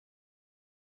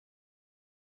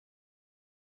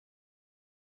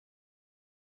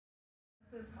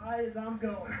As high as I'm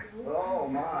going. Oh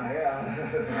my,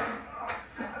 yeah.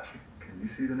 Can you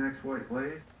see the next white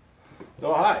blade?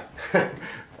 Oh, hi.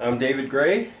 I'm David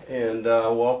Gray, and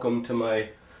welcome to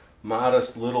my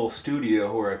modest little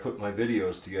studio where I put my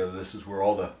videos together. This is where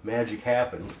all the magic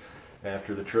happens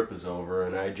after the trip is over.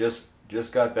 And I just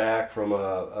got back from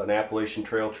an Appalachian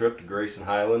Trail trip to Grayson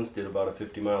Highlands, did about a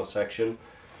 50-mile section,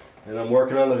 and I'm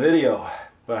working on the video.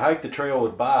 But I hiked the trail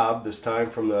with Bob, this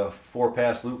time from the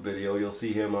 4-pass loop video. You'll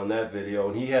see him on that video,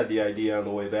 and he had the idea on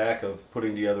the way back of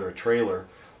putting together a trailer, a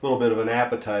little bit of an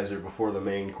appetizer before the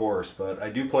main course. But I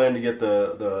do plan to get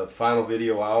the final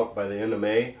video out by the end of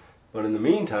May. But in the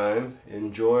meantime,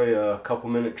 enjoy a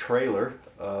couple-minute trailer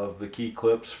of the key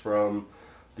clips from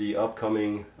the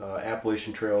upcoming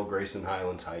Appalachian Trail Grayson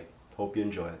Highlands hike. Hope you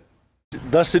enjoy it.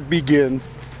 Thus it begins.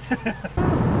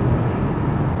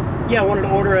 Yeah, I wanted to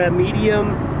order a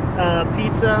medium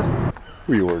pizza.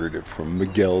 We ordered it from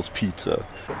Miguel's Pizza.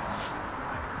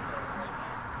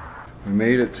 We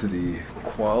made it to the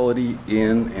Quality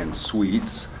Inn and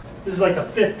Suites. This is like the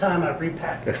 5th time I've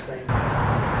repacked this thing.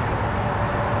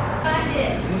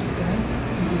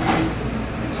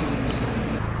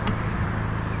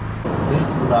 This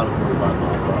is about a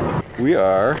 45-mile ride. We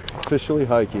are officially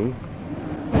hiking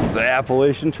the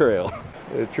Appalachian Trail.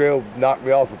 The trail knocked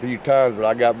me off a few times, but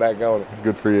I got back on it.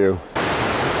 Good for you.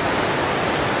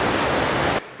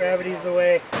 Gravity's the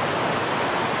way.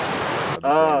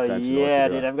 Oh yeah,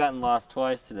 dude, I've gotten lost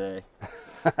twice today.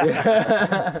 We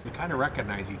kind of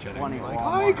recognize each other. Like,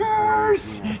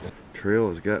 hikers! Trail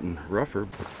has gotten rougher.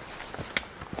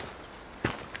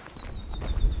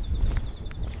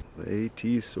 The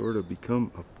AT sort of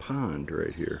become a pond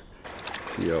right here.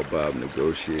 See how Bob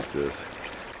negotiates this.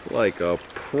 Like a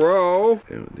pro.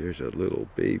 And there's a little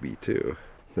baby too.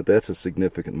 But that's a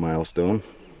significant milestone.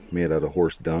 Made out of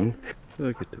horse dung.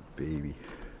 Look at the baby.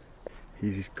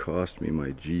 He's cost me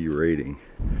my G rating.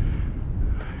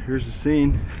 Here's the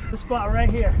scene. The spot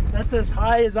right here. That's as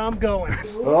high as I'm going.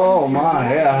 Oh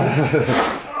my, yeah.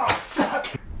 Oh, suck.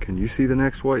 Can you see the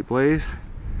next white blaze?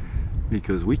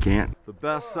 Because we can't. The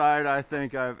best sight I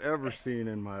think I've ever seen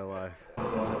in my life.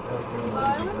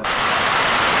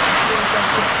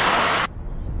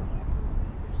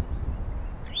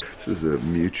 This is a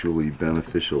mutually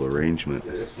beneficial arrangement.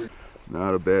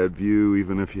 Not a bad view,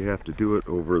 even if you have to do it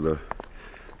over the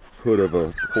hood of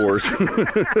a horse.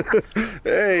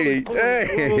 Hey,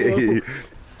 hey!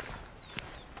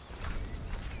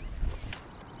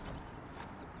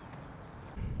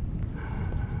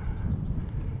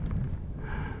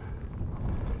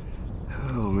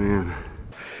 Oh man,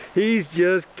 he's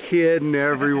just kidding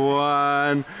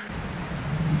everyone.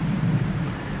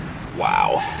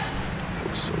 Wow, that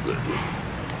was so good.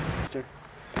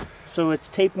 So it's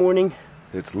tape morning.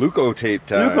 It's Leuco tape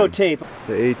time. Leuco tape.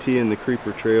 The AT and the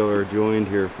Creeper Trail are joined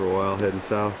here for a while, heading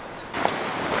south.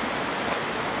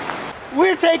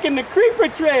 We're taking the Creeper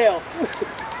Trail.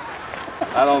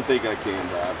 I don't think I can,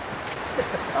 Bob.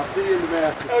 I'll see you in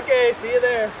Damascus. Okay, see you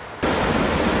there.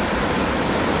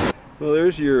 Well,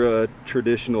 there's your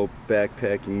traditional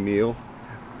backpacking meal.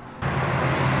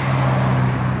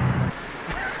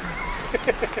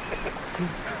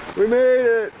 We made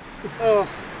it! Oh,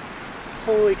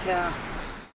 holy cow.